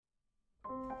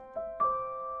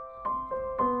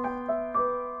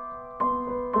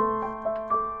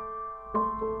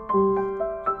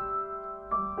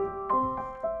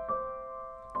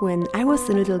When I was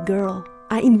a little girl,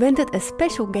 I invented a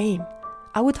special game.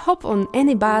 I would hop on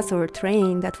any bus or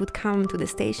train that would come to the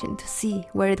station to see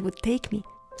where it would take me.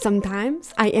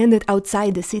 Sometimes I ended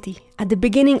outside the city, at the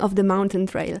beginning of the mountain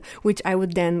trail, which I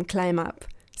would then climb up.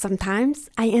 Sometimes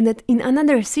I ended in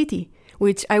another city,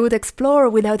 which I would explore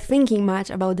without thinking much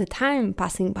about the time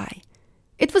passing by.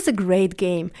 It was a great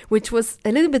game, which was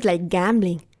a little bit like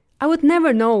gambling. I would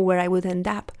never know where I would end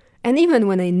up. And even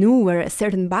when I knew where a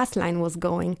certain bus line was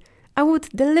going, I would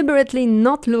deliberately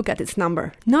not look at its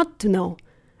number, not to know.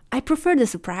 I preferred the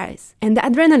surprise and the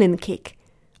adrenaline kick.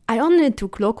 I only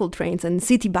took local trains and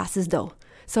city buses though,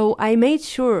 so I made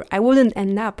sure I wouldn't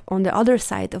end up on the other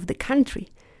side of the country.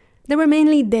 They were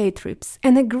mainly day trips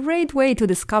and a great way to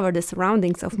discover the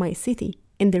surroundings of my city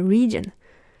and the region.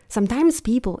 Sometimes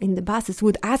people in the buses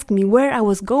would ask me where I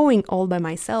was going all by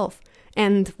myself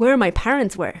and where my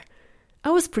parents were. I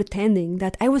was pretending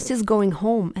that I was just going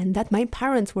home and that my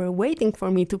parents were waiting for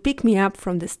me to pick me up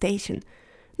from the station,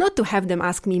 not to have them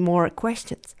ask me more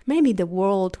questions. Maybe the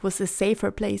world was a safer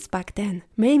place back then.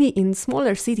 Maybe in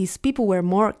smaller cities people were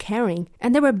more caring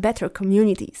and there were better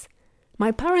communities.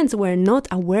 My parents were not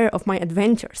aware of my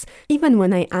adventures. Even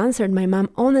when I answered my mom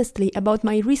honestly about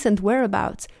my recent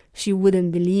whereabouts, she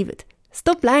wouldn't believe it.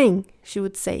 "Stop lying," she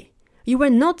would say. "You were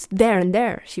not there and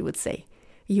there," she would say.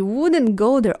 "You wouldn't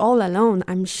go there all alone,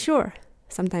 I'm sure,"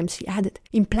 sometimes she added,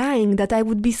 implying that I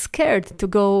would be scared to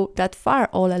go that far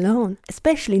all alone,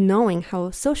 especially knowing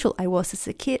how social I was as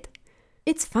a kid.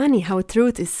 It's funny how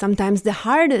truth is sometimes the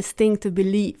hardest thing to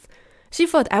believe. She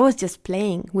thought I was just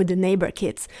playing with the neighbor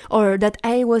kids, or that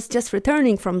I was just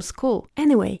returning from school.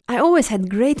 Anyway, I always had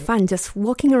great fun just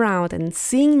walking around and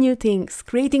seeing new things,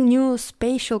 creating new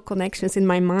spatial connections in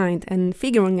my mind and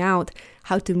figuring out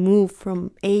how to move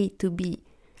from A to B.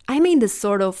 I made the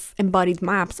sort of embodied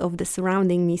maps of the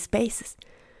surrounding me spaces.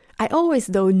 I always,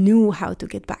 though, knew how to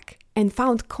get back and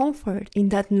found comfort in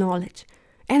that knowledge.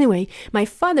 Anyway, my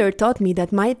father taught me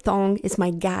that my tongue is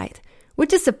my guide,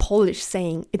 which is a Polish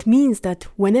saying. It means that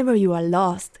whenever you are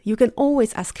lost, you can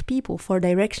always ask people for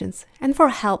directions and for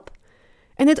help.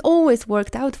 And it always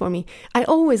worked out for me. I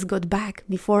always got back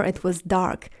before it was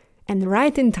dark and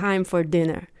right in time for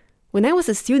dinner. When I was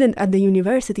a student at the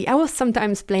university, I was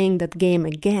sometimes playing that game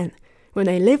again. When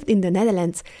I lived in the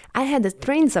Netherlands, I had a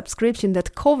train subscription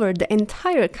that covered the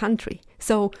entire country.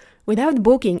 So, without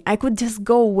booking, I could just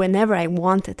go whenever I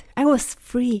wanted. I was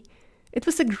free. It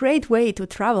was a great way to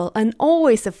travel and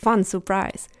always a fun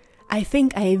surprise. I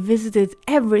think I visited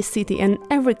every city and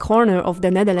every corner of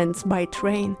the Netherlands by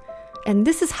train. And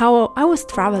this is how I was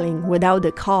traveling without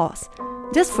a cause,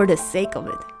 just for the sake of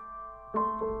it.